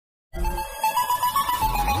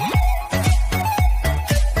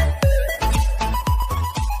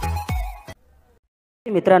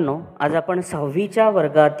मित्रांनो, आज आपण 6वीच्या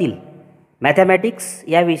वर्गातील मॅथमॅटिक्स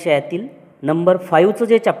या विषयातील नंबर 5चं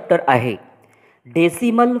जे चॅप्टर आहे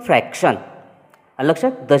डेसिमल फ्रॅक्शन,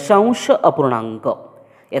 लक्षात दशांश अपूर्णांक,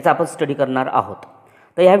 याचा आपण स्टडी करणार आहोत.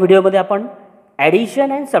 तर या व्हिडिओमध्ये आपण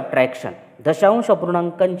ॲडिशन अँड सबट्रॅक्शन, दशांश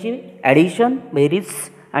अपूर्णांकांची ॲडिशन, बेरीज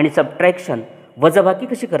आणि सबट्रॅक्शन, वजाबाकी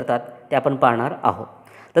कशी करतात ते आपण पाहणार आहोत.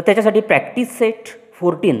 तर त्याच्यासाठी प्रॅक्टिस सेट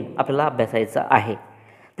 14 आपल्याला अभ्यासायचा आहे.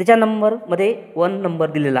 त्याच्या नंबरमध्ये 1 नंबर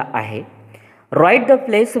दिलेला आहे. Write the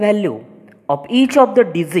place value of each of the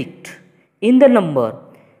digit in the number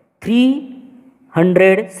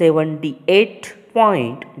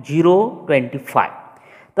 378.025.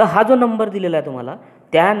 तर हा जो नंबर दिलेला आहे तुम्हाला,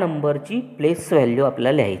 त्या नंबरची प्लेस व्हॅल्यू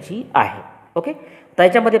आपल्याला लिहायची आहे. ओके,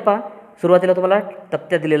 त्याच्यामध्ये पहा, सुरुवातीला तुम्हाला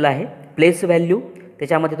तक्त्या दिलेला आहे प्लेस व्हॅल्यू.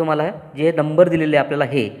 त्याच्यामध्ये तुम्हाला जे नंबर दिलेले आपल्याला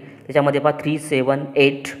हे, त्याच्यामध्ये पहा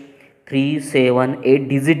 378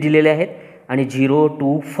 डिजिट दिलेले आहेत आणि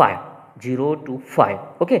 025.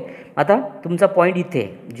 ओके, आता तुमचा पॉईंट इथे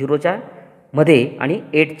 0च्या मध्ये आणि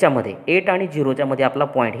 8च्या मध्ये, 8 आणि 0च्या मध्ये आपला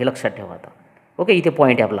पॉईंट, हे लक्षात ठेवा आता. ओके, इथे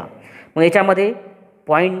पॉईंट आहे आपला. मग याच्यामध्ये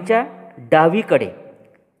पॉईंटच्या डावीकडे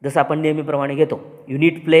जसं आपण नेहमीप्रमाणे घेतो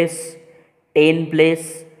unit place, 10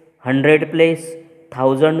 place, 100 place,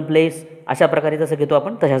 1000 place, अशा प्रकारे जसं घेतो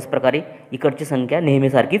आपण तशाच प्रकारे इकडची संख्या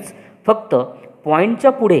नेहमीसारखीच, फक्त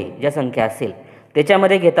पॉईंटच्या पुढे ज्या संख्या असेल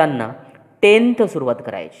त्याच्यामध्ये घेताना 10th सुरुवात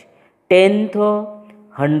करायची. 10th,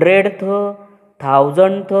 100th,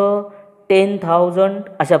 1000th, 10,000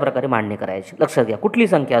 अशा प्रकारे मांडणी करायची. लक्षात घ्या, कुठली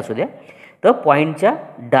संख्या असू द्या, तर पॉईंटच्या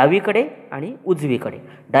डावीकडे आणि उजवीकडे.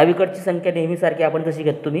 डावीकडची संख्या नेहमीसारखी आपण जशी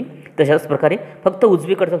घेतो तुम्ही तशाच प्रकारे, फक्त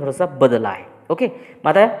उजवीकडचा थोडासा बदल आहे. ओके, मग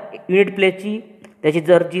आता युनिट प्लेसची त्याची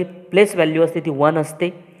जर जी प्लेस व्हॅल्यू असते ती 1 असते.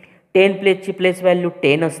 10 प्लेसची प्लेस व्हॅल्यू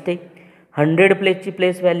 10 असते. 100 प्लेसची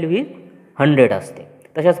प्लेस व्हॅल्यू ही 100 असते.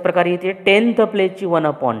 तशाच प्रकारे इथे 10th प्लेसची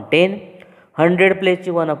 1/10, 100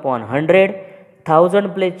 प्लेसची 1/100, 1000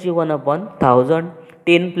 प्लेसची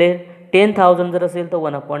 1/1000, 10,000 जर असेल तर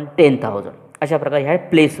 1/10,000. अशा प्रकारे ह्या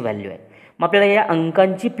प्लेस व्हॅल्यू आहेत. मग आपल्याला या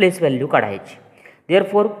अंकांची प्लेस व्हॅल्यू काढायची.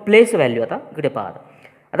 देअरफॉर प्लेस व्हॅल्यू, आता इकडे पहा,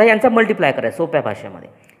 आता यांचा मल्टिप्लाय करायचा सोप्या भाषेमध्ये,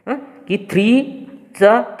 की 3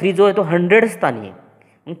 जो आहे तो 100 स्थानी आहे.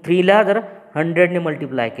 मग 3ला जर 100ने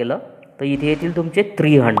मल्टिप्लाय केलं तर इथे येतील तुमचे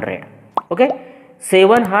 300. ओके,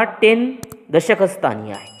 7 हा 10 दशक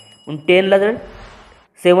स्थानी आहे. मग 10ला जर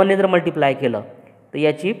 7ने जर मल्टिप्लाय केलं तर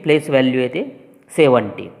याची प्लेस व्हॅल्यू येते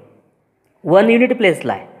 70. 1 युनिट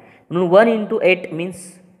प्लेसला आहे म्हणून 1 × 8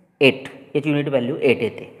 मीन्स 8, याची युनिट व्हॅल्यू 8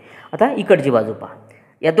 येते. आता इकडची बाजू पहा,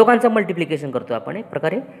 या दोघांचं मल्टिप्लिकेशन करतो आपण एक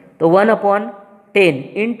प्रकारे. तर 1/10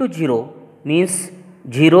 × 0 मीन्स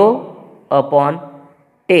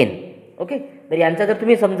 0/10. ओके, तर यांचा जर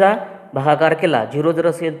तुम्ही समजा भागाकार केला, 0 जर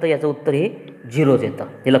असेल तर याचं उत्तर हे 0च येतं,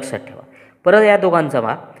 हे लक्षात ठेवा. परत या दोघांचा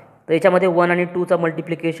भाग, तर याच्यामध्ये 1 आणि 2चा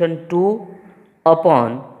मल्टिप्लिकेशन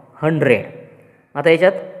 2/100. आता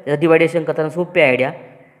याच्यात डिवायडेशन करताना सोपी आयडिया,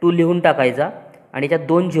 2 लिहून टाकायचा आणि याच्यात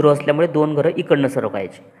 2 0 असल्यामुळे 2 घरं इकडनं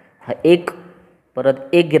सरकायचे. हा 1, परत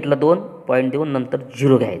 1 घेतला 2 पॉईंट देऊन, नंतर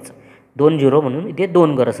 0 घ्यायचं, 2 0 म्हणून इथे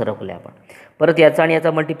 2 घरं सरकले आपण. परत याचा आणि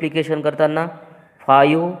याचा मल्टिप्लिकेशन करताना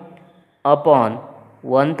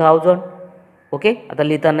 5/1000. ओके, आता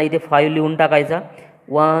लिहिताना इथे 5 लिहून टाकायचा.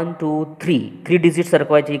 1 2 3 डिजिट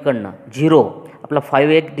सरकवायचे इकडनं. 0 आपला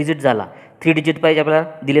 5 एक डिजिट झाला, 3 डिजिट पाहिजे आपल्याला,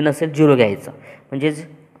 दिले नसेल 0 घ्यायचं, म्हणजेच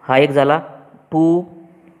हा एक झाला 2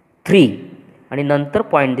 3 आणि नंतर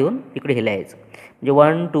पॉईंट देऊन इकडे हे लिहायचं. म्हणजे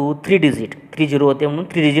 1 2 3 डिजिट, 3 0 होते म्हणून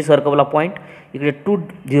 3 डिजिट सरकवला पॉईंट, इकडे 2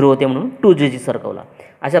 0 होते म्हणून 2 डिजिट सरकवला.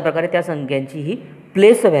 अशा प्रकारे त्या संख्यांची ही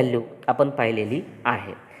प्लेस व्हॅल्यू आपण पाहिलेली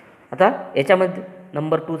आहे. आता याच्यामध्ये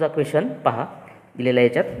नंबर 2चा क्वेश्चन पहा दिलेला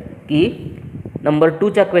याच्यात, की नंबर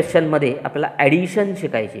 2च्या क्वेश्चनमध्ये आपल्याला ॲडिशन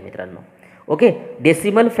शिकायची मित्रांनो. ओके,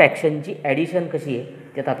 डेसिमल फ्रॅक्शनची ॲडिशन कशी आहे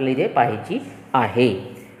त्यात आपल्याला इथे पाहायची आहे.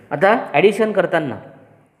 आता ॲडिशन करताना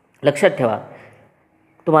लक्षात ठेवा,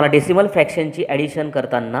 तुम्हाला डेसिमल फ्रॅक्शनची ॲडिशन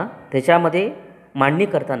करताना त्याच्यामध्ये मांडणी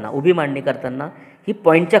करताना, उभी मांडणी करताना ही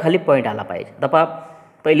पॉईंटच्या खाली पॉईंट आला पाहिजे. आता पहा,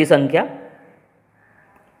 पहिली संख्या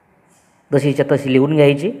जशीच्या तशी लिहून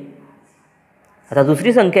घ्यायची. आता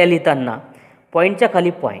दुसरी संख्या लिहिताना पॉईंटच्या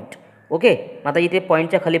खाली पॉईंट. ओके, आता इथे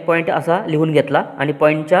पॉईंटच्या खाली पॉईंट असा लिहून घेतला आणि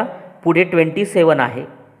पॉईंटच्या पुढे 27 आहे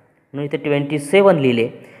म्हणून इथे 27 लिहिले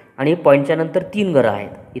आणि पॉईंटच्या नंतर 3 घरं आहेत,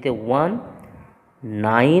 इथे 1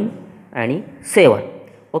 9 आणि 7.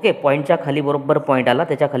 ओके, पॉईंटच्या खाली बरोबर पॉईंट आला,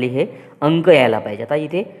 त्याच्या खाली हे अंक यायला पाहिजे. आता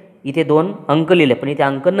इथे 2 अंक लिहिले पण इथे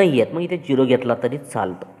अंक नाही आहेत, मग इथे 0 घेतला तरी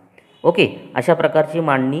चालतो. ओके, अशा प्रकारची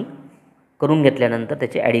मांडणी करून घेतल्यानंतर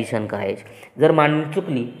त्याचे ॲडिशन करायचे. जर मांडणी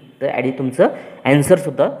चुकली तर तुमचं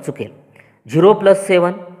ॲन्सरसुद्धा चुकेल. 0 +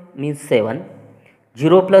 7 मीन्स 7,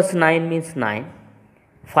 0 + 9 मीन्स 9,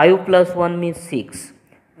 5 + 1 मीन्स 6,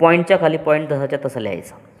 पॉईंटच्या खाली पॉईंट तसाच्या तसा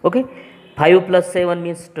लिहायचा. Okay. 5 + 7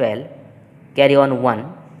 means 12, carry on 1.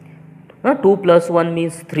 2 + 1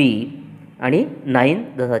 means 3 आणि 9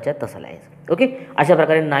 जसाच्या तसा लिहायचा. ओके. अशा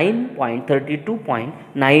प्रकारे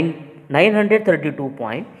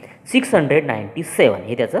 932.697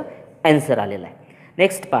 हे त्याचं ॲन्सर आलेलं आहे.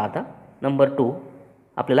 नेक्स्ट पहा आता नंबर 2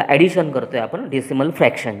 आपल्याला ॲडिशन करतो आहे आपण डेसिमल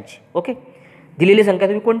फ्रॅक्शनची. ओके. दिलेली संख्या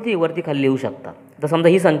तुम्ही कोणतीही वरती खाली लिहू शकता. आता समजा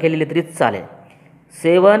ही संख्या लिहिली तरीच चालेल.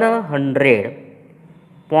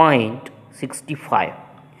 700.65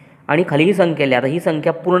 आणि खाली ही संख्या लिहा. आता ही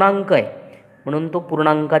संख्या पूर्णांक आहे म्हणून तो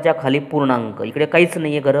पूर्णांकाच्या खाली पूर्णांक, इकडे काहीच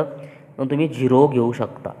नाही आहे खरं, म्हणून तुम्ही 0 घेऊ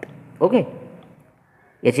शकता. ओके.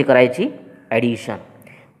 याची करायची ॲडिशन.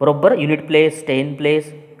 बरोबर. Unit place, 10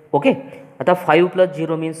 place. ओके. आता 5 +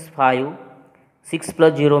 0 मीन्स 5, 6 +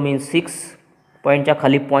 0 मीन्स 6, पॉईंटच्या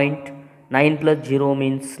खाली पॉईंट, 9 + 0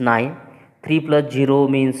 मीन्स 9, 3 + 0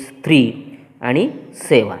 मीन्स 3 आणि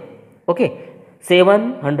 7. ओके.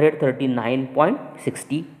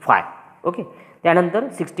 739.65. ओके. त्यानंतर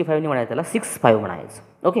 65ने म्हणायचं, त्याला 65 म्हणायचं.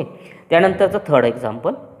 ओके. त्यानंतरचं थर्ड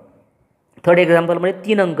एक्झाम्पलमध्ये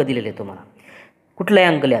 3 अंक दिलेले तुम्हाला. कुठलाही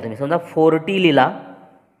अंक लिहा तुम्ही. समजा 40 लिहिला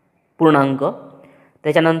पूर्णांक,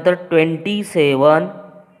 त्याच्यानंतर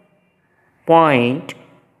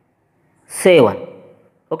 27.7.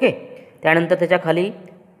 ओके. त्यानंतर त्याच्या खाली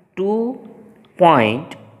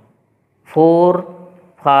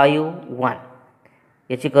 2.451.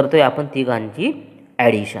 याची करतो आहे आपण तिघांची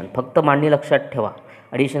ॲडिशन. फक्त मांडणी लक्षात ठेवा,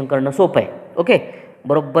 ॲडिशन करणं सोपं आहे. ओके.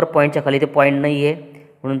 बरोबर पॉईंटच्या खाली ते पॉईंट नाही आहे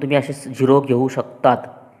म्हणून तुम्ही असे 0 घेऊ शकतात.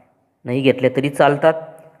 नाही घेतले तरी चालतात,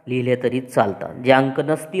 लिहिले तरी चालतात. जे अंक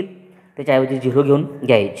नसतील त्याच्याऐवजी 0 घेऊन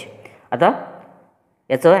घ्यायचे. आता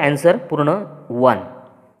याचं ॲन्सर पूर्ण 1.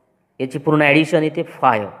 याची पूर्ण ॲडिशन येते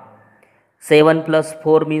 5. 7 +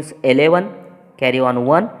 4 मीन्स 11, कॅरी ऑन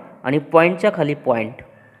 1 आणि पॉईंटच्या खाली पॉईंट.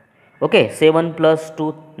 ओके. 7 +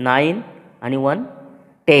 2 9 आणि 1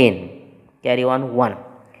 10, कॅरी ऑन 1.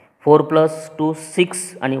 4 + 2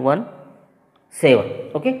 6 आणि 1 7.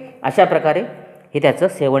 ओके. अशा प्रकारे हे त्याचं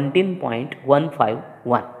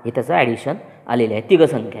 17.151 हे त्याचं ॲडिशन आलेलं आहे तिघ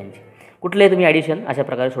संख्यांची. कुठलेही तुम्ही ॲडिशन अशा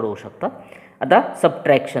प्रकारे सोडवू शकता. आता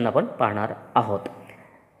सबट्रॅक्शन आपण पाहणार आहोत.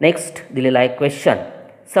 नेक्स्ट दिलेला आहे क्वेश्चन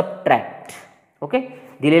सबट्रॅक्ट. ओके.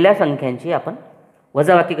 दिलेल्या संख्यांची आपण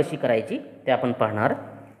वजाबाकी कशी करायची ते आपण पाहणार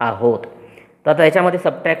आहोत. तर आता याच्यामध्ये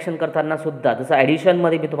सबट्रॅक्शन करताना सुद्धा जसं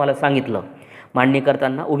ॲडिशनमध्ये मी तुम्हाला सांगितलं, मांडणी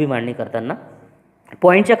करताना, उभी मांडणी करताना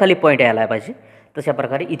पॉईंटच्या खाली पॉईंट यायला पाहिजे, तशा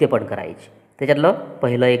प्रकारे इथे पण करायची. त्याच्यातलं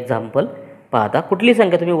पहिलं एक्झाम्पल पाहता. कुठली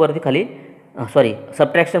संख्या तुम्ही वरती खाली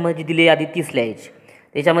सबट्रॅक्शनमध्ये जी दिली आधी 30 लिहायची.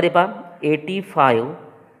 त्याच्यामध्ये पहा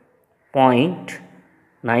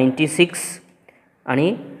 85.96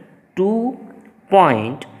 आणि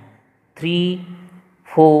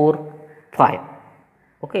 2.345.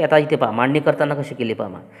 ओके. आता इथे पहा मांडणी करताना कशी केली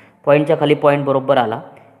पहा. पॉईंटच्या खाली पॉईंट बरोबर आला,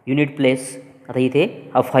 युनिट प्लेस. आता इथे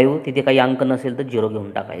हा 5, तिथे काही अंक नसेल तर 0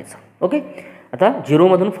 घेऊन टाकायचा. ओके. आता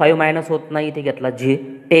 0मधून 5 मायनस होत नाही, इथे घेतला 10.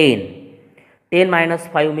 10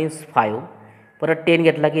 - 5 मीन्स 5. परत 10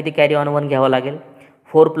 घेतला की इथे कॅरी ऑन 1 घ्यावं लागेल.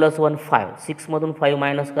 4 + 1 5, 6मधून 5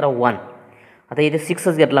 मायनस करा 1. आता इथे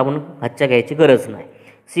 6च घेतला म्हणून हातच्या घ्यायची गरज नाही.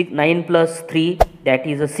 9 + 3 दॅट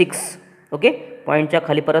इज 6. ओके. पॉईंटच्या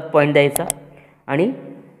खाली परत पॉईंट द्यायचा आणि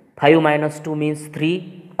 5 - 2 मीन्स 3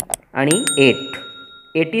 आणि 8,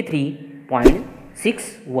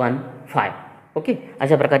 83.615. ओके.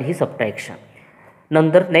 अशा प्रकारे ही सबट्रॅक्शन.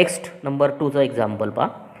 नंतर नेक्स्ट नंबर 2चं एक्झाम्पल पहा.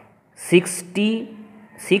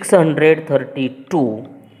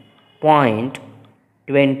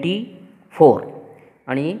 632.24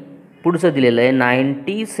 आणि पुढचं दिलेलं आहे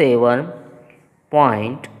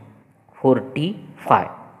 97.45.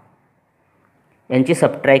 यांची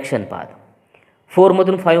सबट्रॅक्शन पाहत.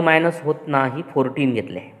 4मधून 5 मायनस होत नाही, 14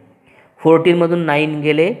 घेतले. 14मधून 9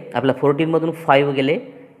 गेले, आपला 14मधून 5 गेले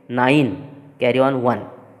 9, कॅरी ऑन 1.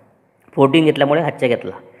 14 घेतल्यामुळे हातच्या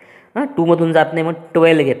घेतला. 2मधून जात नाही मग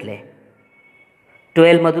 12 घेतले.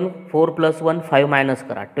 12मधून 4 + 1 5 मायनस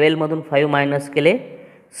करा. 12मधून 5 मायनस केले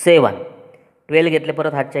 7. 12 घेतले,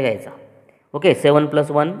 परत हातच्या घ्यायचा. ओके. 7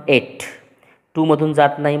 + 1 8. 2मधून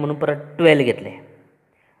जात नाही म्हणून परत 12 घेतले.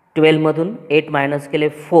 12मधून 8 मायनस केले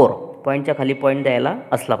 4. पॉईंटच्या खाली पॉईंट द्यायला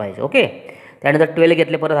असला पाहिजे. ओके. त्यानंतर 12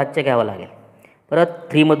 घेतले, परत हातच्या घ्यावं लागेल. परत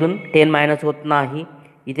 3मधून 10 मायनस होत नाही,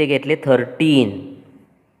 इथे घेतले 13.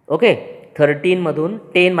 ओके. 13मधून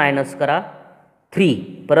 10 मायनस करा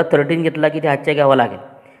 3. परत 13 घेतला की ते हातच्या घ्यावं लागेल.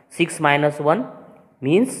 6 - 1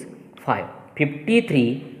 मीन्स 5.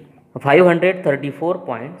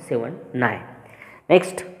 534.79.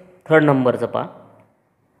 नेक्स्ट थर्ड नंबरचं पहा.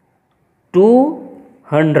 2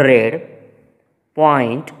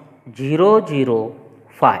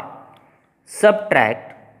 100.005 सबट्रॅक्ट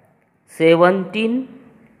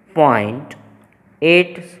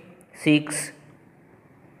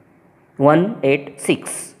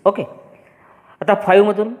 17.86186. ओके, आता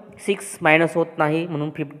 5मधून 6 मायनस होत नाही म्हणून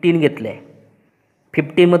 15 घेतलं आहे.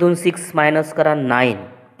 15मधून 6 मायनस करा 9,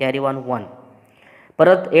 कॅरी 1.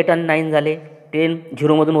 परत 8 आणि 9 झाले. 10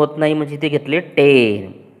 झिरोमधून होत नाही म्हणजे इथे घेतले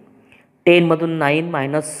 10. 10मधून 9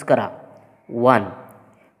 मायनस करा 1.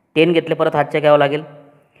 10 घेतले, परत हातच्या घ्यावं लागेल.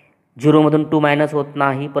 झिरोमधून 2 मायनस होत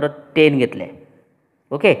नाही, परत 10 घेतले.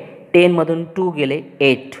 ओके, 10मधून 2 गेले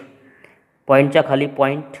 8, पॉईंटच्या खाली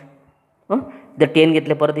पॉईंट. जर 10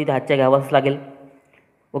 घेतले, परत इथे हातच्या घ्यावाच लागेल.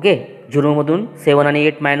 ओके, झिरोमधून 7 आणि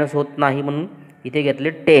 8 मायनस होत नाही म्हणून इथे घेतले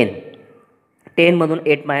 10. 10मधून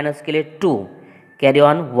 8 मायनस केले 2, कॅरी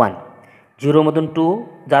ऑन 1. झिरोमधून 2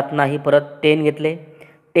 जात नाही, परत 10 घेतले.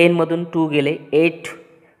 10मधून 2 गेले 8,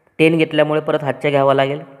 10 घेतल्यामुळे परत हातच्या घ्यावा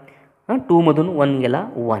लागेल. 2मधून 1 गेला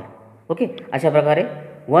 1. ओके, अशा प्रकारे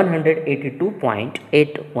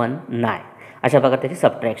 182.819 अशा प्रकारे त्याचे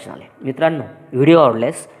सबट्रॅक्शन आले. मित्रांनो, व्हिडिओ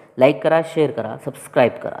आवडल्यास लाईक करा, शेअर करा,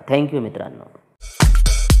 सबस्क्राईब करा. थँक्यू मित्रांनो.